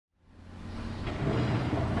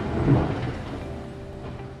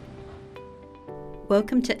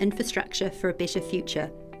Welcome to Infrastructure for a Better Future,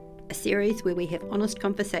 a series where we have honest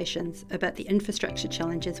conversations about the infrastructure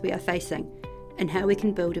challenges we are facing and how we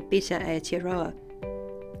can build a better Aotearoa.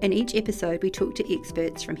 In each episode, we talk to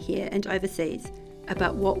experts from here and overseas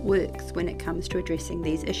about what works when it comes to addressing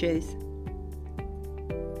these issues.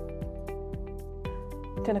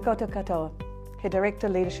 Tēnā koutou katoa. He Director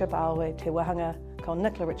Leadership Aoe Te Waihanga ko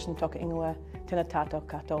Nicola Richardson toka ingoa. Tēnā tātou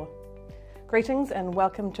katoa. Greetings and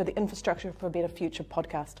welcome to the Infrastructure for a Better Future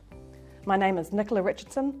podcast. My name is Nicola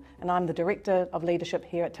Richardson and I'm the Director of Leadership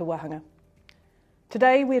here at Te Waihanga.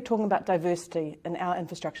 Today we are talking about diversity in our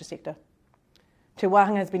infrastructure sector. Te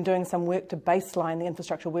Waihanga has been doing some work to baseline the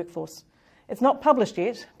infrastructure workforce. It's not published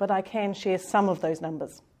yet, but I can share some of those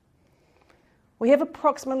numbers. We have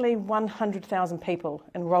approximately 100,000 people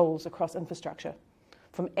in roles across infrastructure,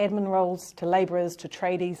 from admin roles to labourers to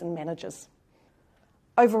tradies and managers.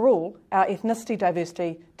 Overall, our ethnicity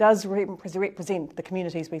diversity does represent the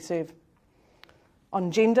communities we serve.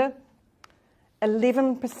 On gender,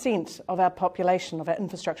 11% of our population of our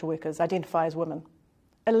infrastructure workers identify as women.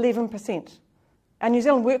 11%. Our New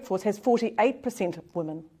Zealand workforce has 48% of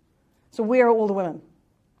women. So where are all the women?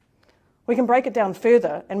 We can break it down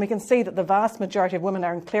further and we can see that the vast majority of women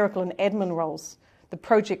are in clerical and admin roles, the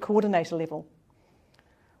project coordinator level.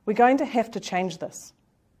 We're going to have to change this.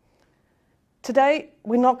 Today,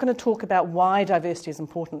 we're not going to talk about why diversity is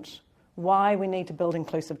important, why we need to build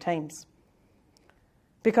inclusive teams.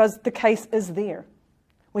 Because the case is there.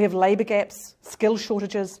 We have labour gaps, skill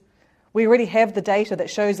shortages. We already have the data that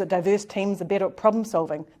shows that diverse teams are better at problem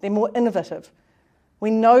solving. They're more innovative.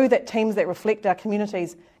 We know that teams that reflect our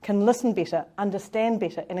communities can listen better, understand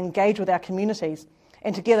better, and engage with our communities,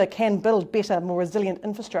 and together can build better, more resilient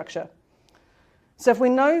infrastructure. So if we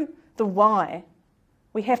know the why,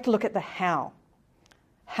 we have to look at the how.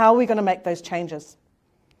 How are we going to make those changes?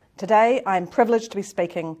 Today, I'm privileged to be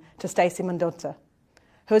speaking to Stacey Mendonça,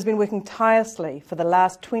 who has been working tirelessly for the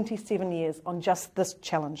last 27 years on just this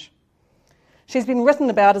challenge. She's been written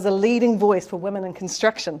about as a leading voice for women in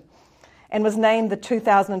construction and was named the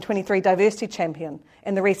 2023 Diversity Champion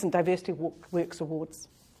in the recent Diversity Works Awards.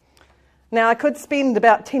 Now, I could spend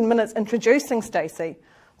about 10 minutes introducing Stacey,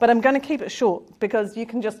 but I'm going to keep it short because you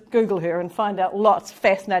can just Google her and find out lots of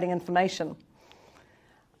fascinating information.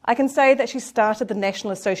 I can say that she started the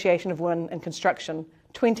National Association of Women in Construction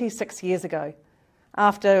 26 years ago,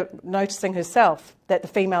 after noticing herself that the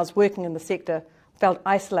females working in the sector felt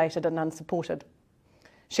isolated and unsupported.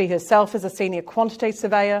 She herself is a senior quantity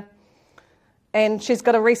surveyor, and she's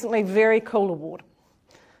got a recently very cool award.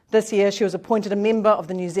 This year she was appointed a member of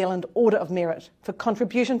the New Zealand Order of Merit for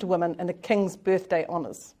contribution to women in the King's Birthday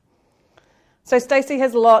Honours. So Stacey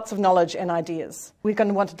has lots of knowledge and ideas. We're going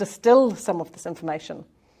to want to distill some of this information.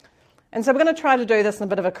 And so we're going to try to do this in a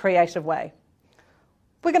bit of a creative way.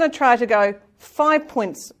 We're going to try to go 5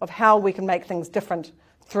 points of how we can make things different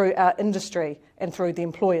through our industry and through the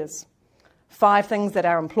employers. 5 things that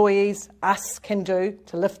our employees, us, can do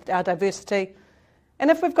to lift our diversity. And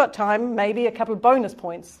if we've got time, maybe a couple of bonus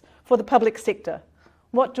points for the public sector.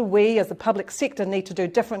 What do we as the public sector need to do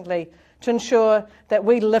differently to ensure that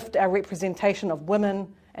we lift our representation of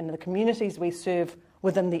women and the communities we serve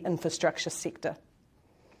within the infrastructure sector?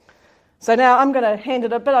 So now I'm going to hand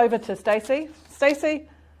it a bit over to Stacey. Stacey,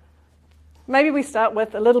 maybe we start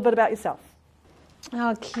with a little bit about yourself.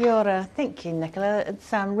 Oh, kia ora. Thank you, Nicola.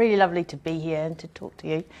 It's really lovely to be here and to talk to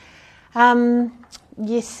you.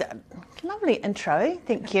 Yes, lovely intro,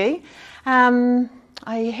 thank you.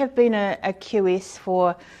 I have been a QS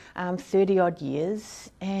for 30 odd years,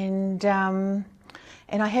 and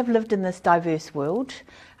I have lived in this diverse world.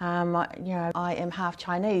 I am half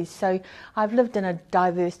Chinese, so I've lived in a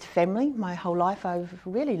diverse family my whole life. I've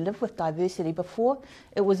really lived with diversity before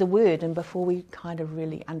it was a word and before we kind of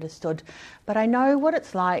really understood. But I know what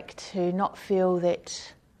it's like to not feel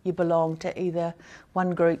that you belong to either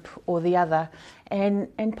one group or the other,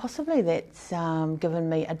 and possibly that's given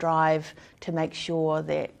me a drive to make sure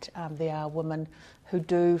that there are women who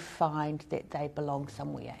do find that they belong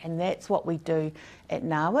somewhere. And that's what we do at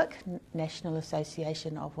NAWIC, National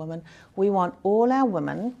Association of Women. We want all our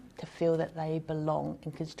women to feel that they belong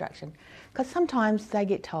in construction, because sometimes they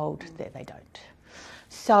get told that they don't.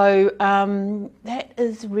 So that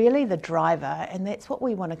is really the driver, and that's what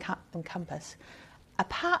we want to encompass.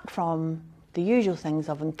 Apart from the usual things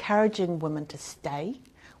of encouraging women to stay,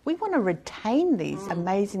 we want to retain these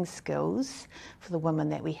amazing skills for the women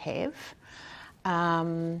that we have.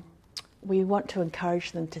 We want to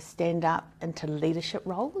encourage them to stand up into leadership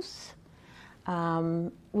roles.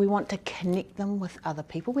 We want to connect them with other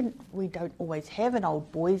people. We don't always have an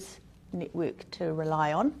old boys network to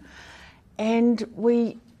rely on. And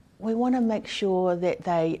we want to make sure that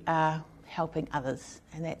they are helping others,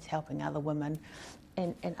 and that's helping other women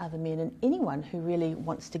and other men and anyone who really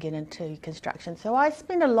wants to get into construction. So I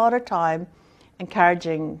spend a lot of time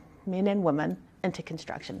encouraging men and women into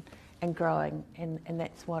construction and growing, and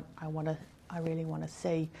that's what I really want to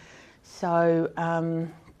see. So,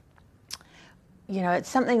 it's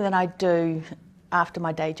something that I do after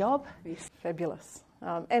my day job. Yes, fabulous.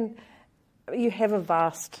 And you have a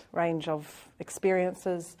vast range of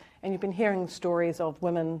experiences, and you've been hearing stories of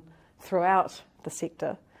women throughout the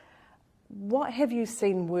sector. What have you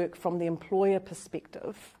seen work from the employer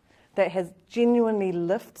perspective that has genuinely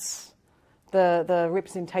lifts the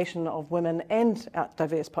representation of women and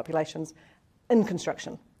diverse populations in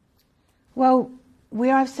construction? Well,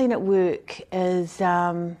 where I've seen it work is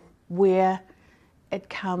where it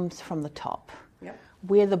comes from the top, yep.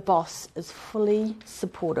 Where the boss is fully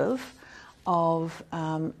supportive of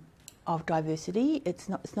diversity. It's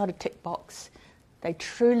not a tick box. They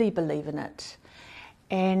truly believe in it.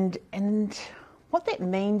 And what that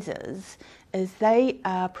means is they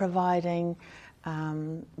are providing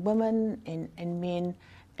women and men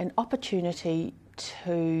an opportunity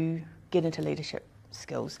to get into leadership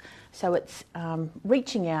skills. So it's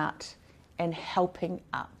reaching out and helping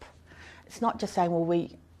up. It's not just saying, well,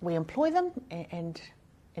 we employ them and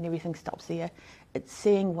everything stops there. It's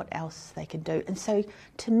seeing what else they can do. And so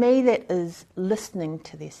to me, that is listening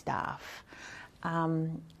to their staff.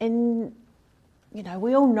 And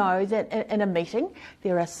we all know that in a meeting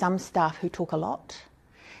there are some staff who talk a lot,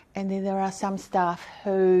 and then there are some staff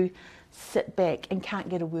who sit back and can't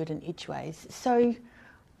get a word in edgeways. So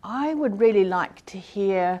I would really like to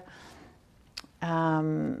hear the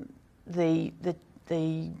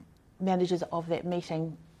managers of that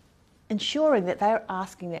meeting ensuring that they're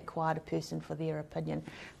asking that quieter person for their opinion,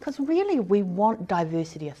 because really we want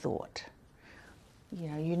diversity of thought.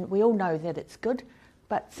 We all know that it's good,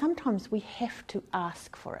 but sometimes we have to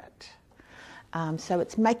ask for it. So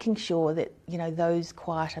it's making sure that those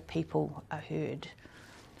quieter people are heard.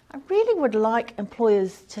 I really would like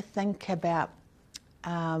employers to think about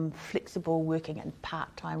flexible working and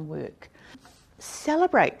part-time work.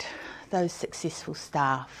 Celebrate those successful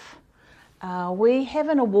staff. We have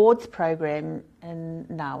an awards program in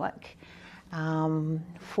Narwick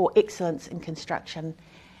for excellence in construction,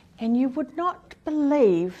 and you would not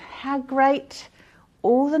believe how great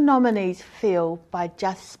all the nominees feel by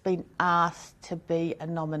just being asked to be a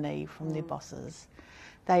nominee from their bosses.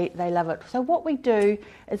 They love it. So what we do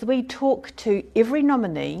is we talk to every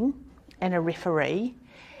nominee and a referee,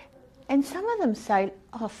 and some of them say,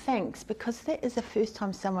 oh, thanks, because that is the first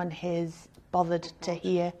time someone has bothered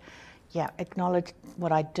to acknowledge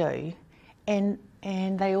what I do. And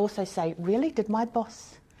they also say, really, did my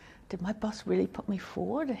boss really put me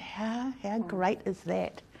forward? How great is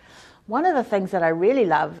that? One of the things that I really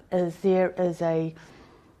love is there is a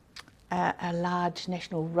large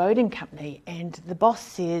national roading company, and the boss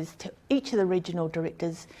says to each of the regional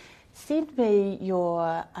directors, send me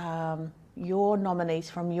your nominees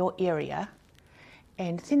from your area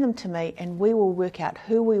and send them to me, and we will work out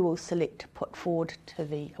who we will select to put forward to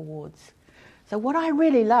the awards. So what I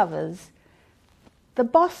really love is the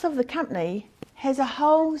boss of the company has a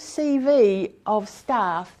whole CV of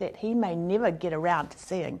staff that he may never get around to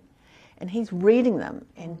seeing, and he's reading them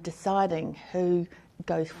and deciding who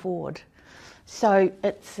goes forward. So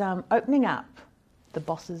it's opening up the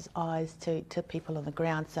boss's eyes to people on the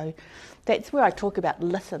ground. So that's where I talk about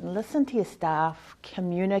listen to your staff,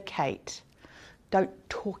 communicate, don't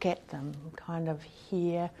talk at them, kind of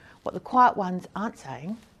hear what the quiet ones aren't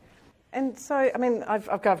saying. And so, I've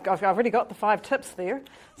already got the 5 tips there.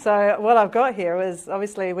 So what I've got here is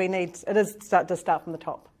obviously it is to start from the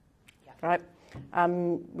top, right?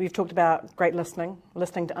 We've talked about great listening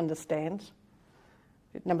to understand.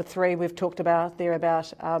 Number 3, we've talked about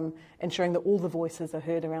ensuring that all the voices are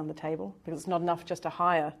heard around the table, because it's not enough just to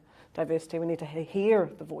hire diversity. We need to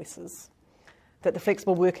hear the voices. That the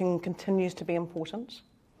flexible working continues to be important,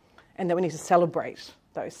 and that we need to celebrate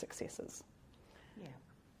those successes. Yeah.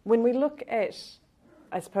 When we look at,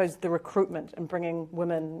 I suppose, the recruitment and bringing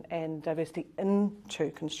women and diversity into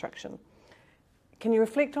construction, can you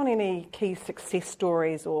reflect on any key success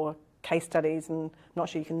stories or case studies? And I'm not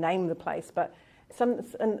sure you can name the place, but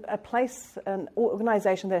an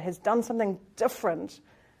organisation that has done something different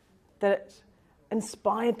that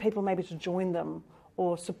inspired people maybe to join them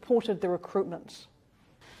or supported the recruitment?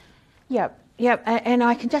 Yep. And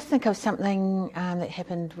I can just think of something that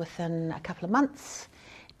happened within a couple of months,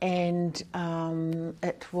 and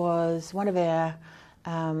it was one of our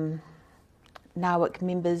NAWIC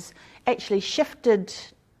members actually shifted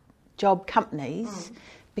job companies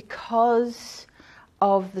because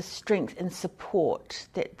of the strength and support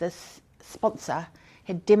that this sponsor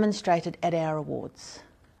had demonstrated at our awards.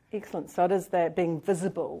 Excellent. So it is that being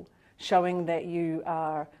visible, showing that you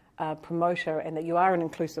are a promoter and that you are an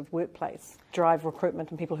inclusive workplace, drive recruitment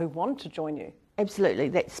and people who want to join you. Absolutely.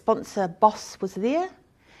 That sponsor boss was there.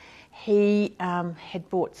 He had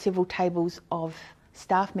brought several tables of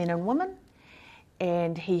staff, men and women,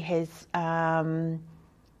 and he has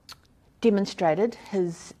demonstrated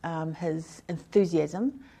his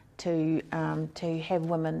enthusiasm to have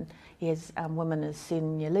women. He has women as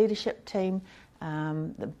senior leadership team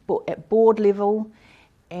at board level,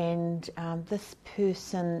 and this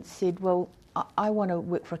person said, "Well, I want to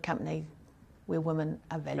work for a company where women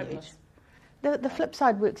are valued." The flip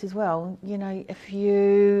side works as well. You know, if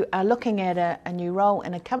you are looking at a new role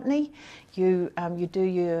in a company, you do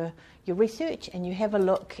your research and you have a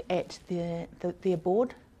look at their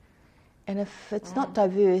board, and if it's not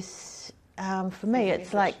diverse, for me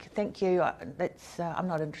it's like, thank you, I'm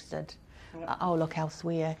not interested. I'll look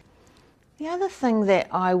elsewhere. The other thing that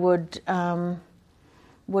I would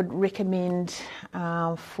recommend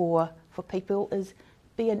for people is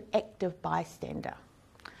be an active bystander.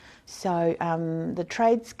 So the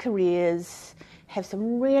trades careers have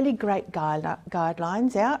some really great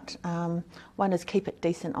guidelines out. One is keep it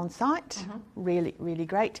decent on site, really, really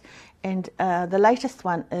great. And the latest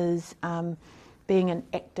one is being an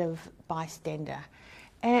active bystander.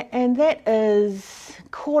 And that is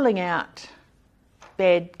calling out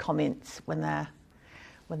bad comments when they're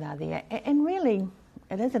there. And really,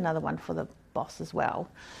 it is another one for the boss as well.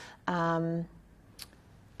 Coming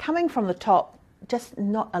from the top, just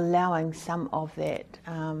not allowing some of that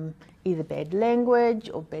either bad language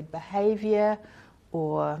or bad behaviour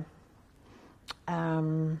or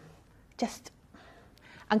just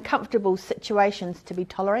uncomfortable situations to be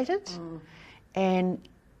tolerated. And,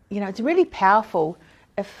 you know, it's really powerful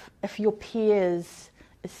if your peers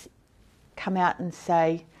come out and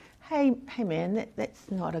say, hey man, that's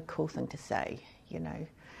not a cool thing to say, you know,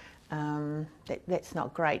 that's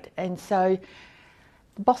not great. And so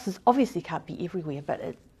bosses obviously can't be everywhere,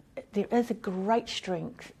 but there is a great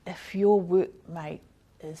strength if your workmate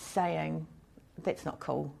is saying, that's not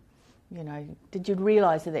cool. You know, did you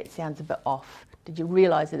realise that sounds a bit off? Did you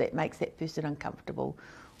realise that makes that person uncomfortable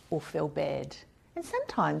or feel bad? And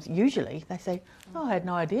sometimes, usually, they say, oh, I had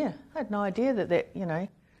no idea. I had no idea that, you know.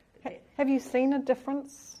 Have you seen a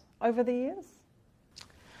difference over the years?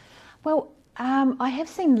 Well, I have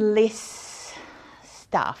seen less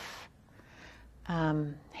stuff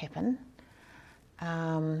happen.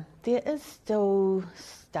 There is still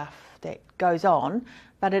stuff that goes on,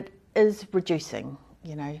 but it is reducing,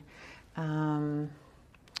 you know.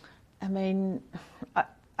 I mean,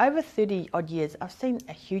 over 30 odd years, I've seen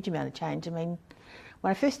a huge amount of change. I mean,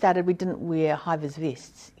 when I first started, we didn't wear high-vis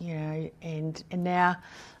vests, you know, and now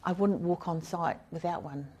I wouldn't walk on site without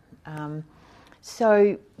one.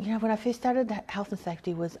 So, you know, when I first started, health and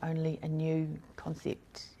safety was only a new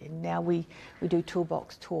concept, and now we do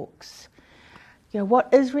toolbox talks. You know,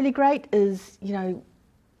 what is really great is, you know,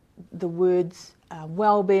 the words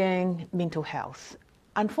well-being, mental health.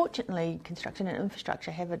 Unfortunately, construction and infrastructure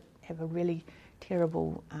have a really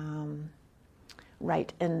terrible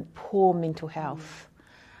rate in poor mental health.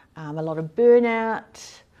 A lot of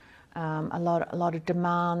burnout, a lot of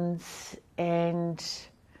demands, and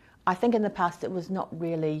I think in the past it was not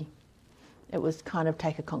really, it was kind of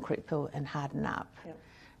take a concrete pill and harden up. Yep.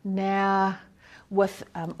 Now, with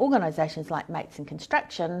organisations like Mates in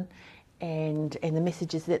Construction and the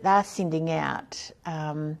messages that they're sending out,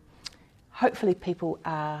 hopefully people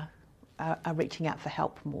are reaching out for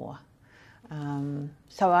help more.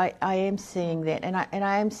 So I am seeing that, and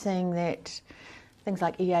I am seeing that things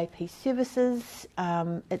like EAP services,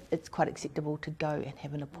 it's quite acceptable to go and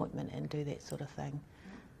have an appointment and do that sort of thing.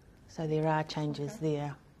 So there are changes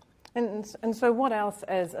there. And so what else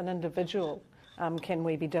as an individual can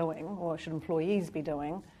we be doing, or should employees be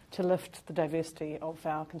doing, to lift the diversity of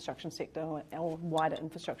our construction sector or wider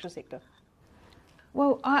infrastructure sector?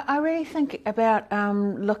 Well, I really think about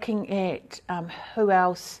looking at who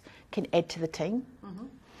else can add to the team.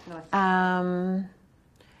 Mm-hmm. Nice.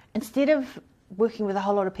 Instead of working with a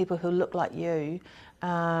whole lot of people who look like you,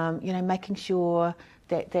 you know, making sure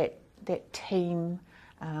that team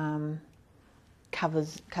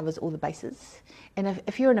covers all the bases. And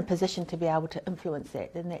if you're in a position to be able to influence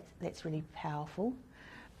that, then that's really powerful.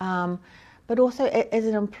 But also as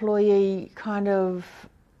an employee, kind of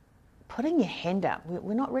putting your hand up.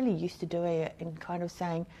 We're not really used to doing it, and kind of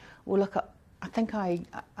saying, well, look, I think I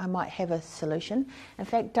might have a solution. In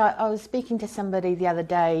fact, I was speaking to somebody the other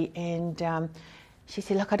day, and she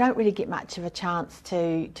said, look, I don't really get much of a chance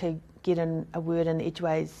to get in a word in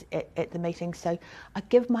edgeways at the meeting, so I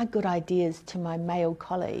give my good ideas to my male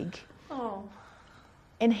colleague. Oh.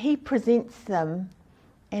 And he presents them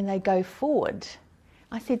and they go forward.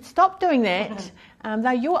 I said, stop doing that.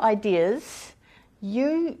 They're your ideas.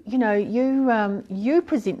 You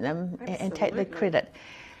present them and take the credit.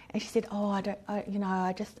 And she said,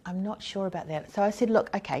 I'm not sure about that. So I said, look,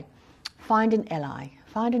 okay, find an ally.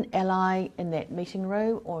 Find an ally in that meeting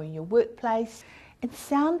room or in your workplace and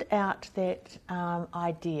sound out that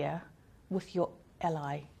idea with your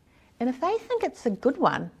ally. And if they think it's a good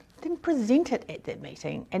one, then present it at that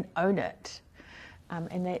meeting and own it.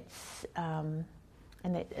 And that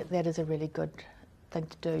is a really good thing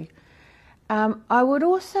to do. I would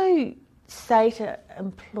also say to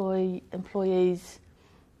employees,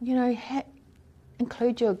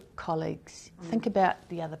 include your colleagues. Think about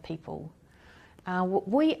the other people.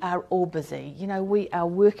 We are all busy. We are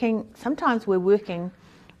working. Sometimes we're working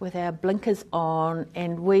with our blinkers on,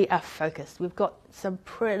 and we are focused. We've got some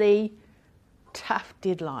pretty tough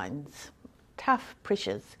deadlines, tough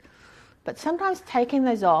pressures. But sometimes taking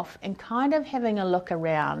those off and kind of having a look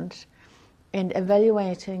around and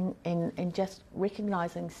evaluating and just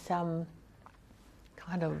recognising some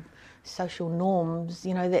kind of social norms,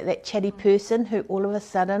 that chatty person who all of a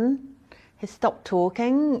sudden has stopped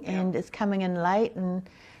talking and is coming in late and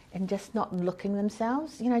just not looking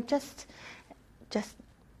themselves,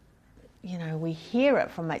 we hear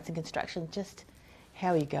it from mates in construction, just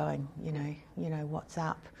how are you going, what's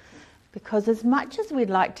up? Because as much as we'd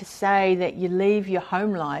like to say that you leave your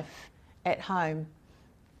home life at home,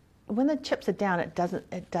 when the chips are down, it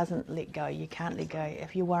doesn't let go. You can't let go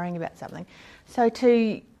if you're worrying about something. So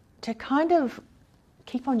to kind of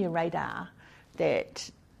keep on your radar that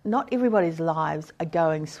not everybody's lives are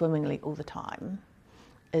going swimmingly all the time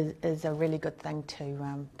is a really good thing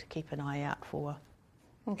to keep an eye out for.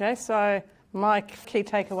 Okay, so my key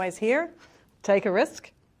takeaways here: take a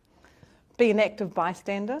risk, be an active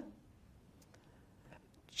bystander,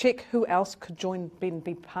 check who else could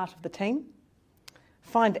be part of the team,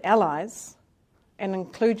 find allies, and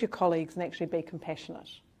include your colleagues and actually be compassionate.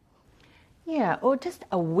 Yeah, or just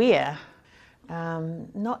aware.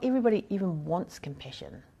 Not everybody even wants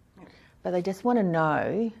compassion, but they just want to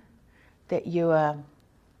know that you're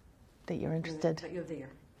interested. That you're there.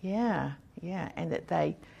 Yeah, and that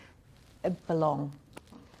they belong.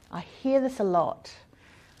 I hear this a lot.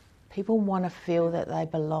 People want to feel that they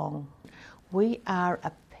belong. We are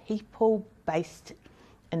a people-based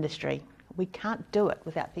industry. We can't do it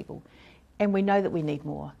without people, and we know that we need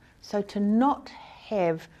more. So to not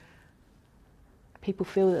have people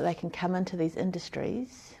feel that they can come into these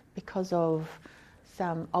industries because of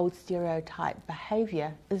some old stereotype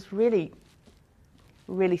behaviour is really,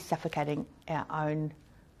 really suffocating our own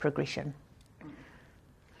progression.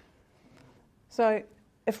 So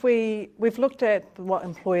if we've looked at what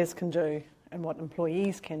employers can do and what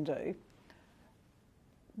employees can do,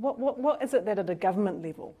 what is it that at a government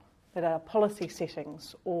level, that our policy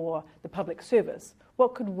settings or the public service,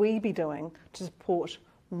 what could we be doing to support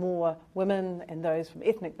more women and those from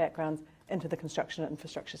ethnic backgrounds into the construction and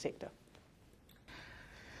infrastructure sector?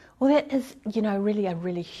 Well, that is, really a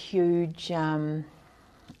really huge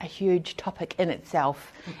topic in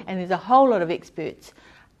itself, and there's a whole lot of experts.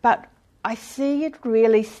 But I see it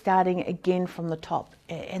really starting again from the top,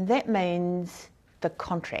 and that means the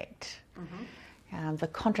contract. The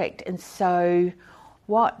contract, and so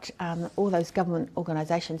what all those government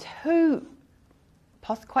organisations who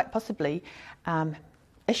quite possibly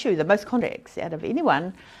issue the most contracts out of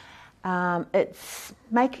anyone, it's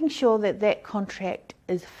making sure that contract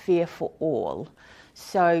is fair for all.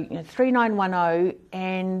 So 3910,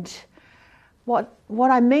 and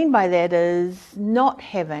what I mean by that is not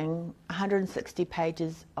having 160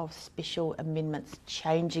 pages of special amendments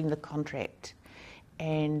changing the contract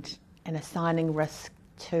and assigning risk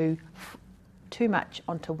too much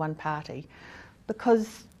onto one party,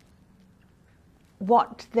 because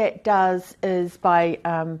what that does is by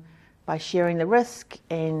sharing the risk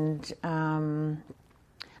and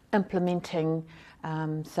implementing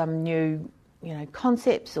some new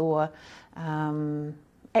concepts or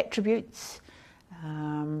attributes,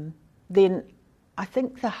 then I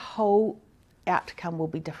think the whole outcome will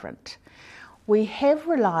be different. We have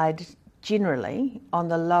relied generally on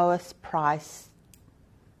the lowest price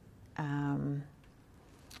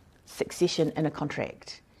succession in a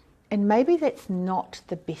contract, and maybe that's not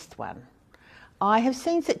the best one. I have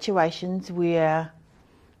seen situations where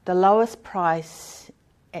the lowest price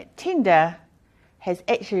at tender has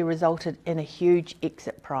actually resulted in a huge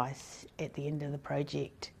exit price at the end of the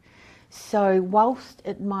project. So whilst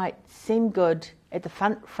it might seem good at the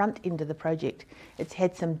front end of the project, it's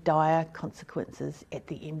had some dire consequences at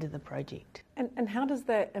the end of the project. And how does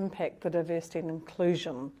that impact the diversity and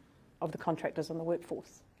inclusion of the contractors in the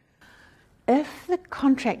workforce? If the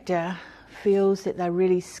contractor feels that they're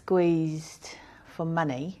really squeezed for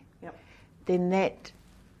money, Yep. then that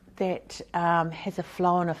has a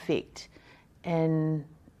flow-on effect in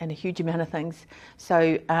a huge amount of things.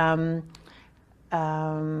 So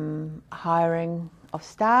hiring of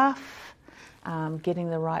staff,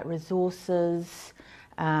 getting the right resources.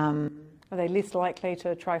 Are they less likely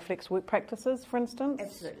to try flex work practices, for instance?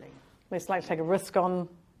 Absolutely. Less likely to take a risk on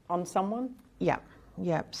someone? Yeah.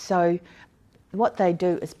 So what they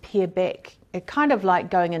do is pare back. It's kind of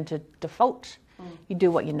like going into default. You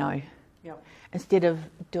do what you know. Yep. Instead of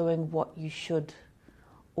doing what you should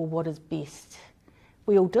or what is best.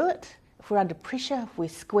 We all do it. If we're under pressure, if we're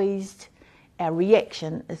squeezed, our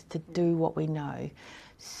reaction is to do what we know.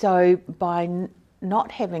 So by not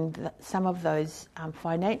having some of those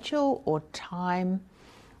financial or time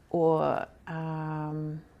or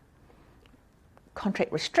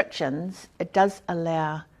contract restrictions, it does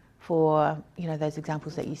allow for, those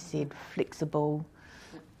examples that you said, flexible,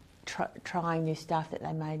 trying new stuff that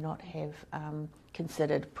they may not have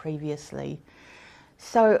considered previously.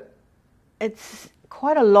 So it's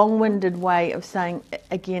quite a long-winded way of saying,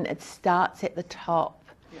 again, it starts at the top,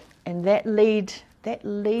 and that lead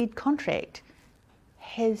contract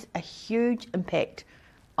has a huge impact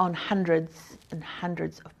on hundreds and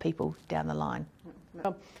hundreds of people down the line.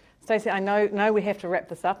 Stacey, I know we have to wrap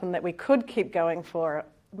this up and that we could keep going for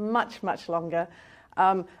much, much longer.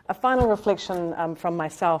 A final reflection from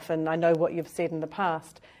myself, and I know what you've said in the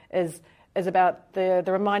past, is about the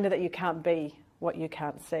reminder that you can't be what you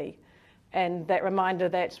can't see. And that reminder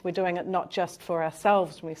that we're doing it not just for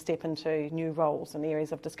ourselves when we step into new roles and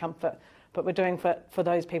areas of discomfort, but we're doing it for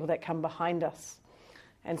those people that come behind us.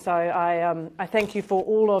 And so I thank you for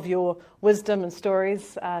all of your wisdom and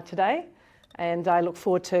stories today, and I look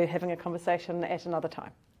forward to having a conversation at another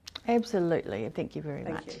time. Absolutely. Thank you very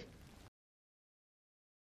much. Thank you.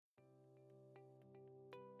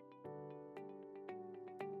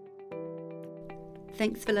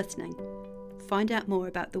 Thanks for listening. Find out more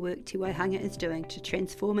about the work Te Waihanga is doing to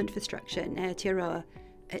transform infrastructure in Aotearoa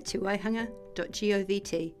at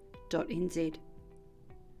tewaihanga.govt.nz.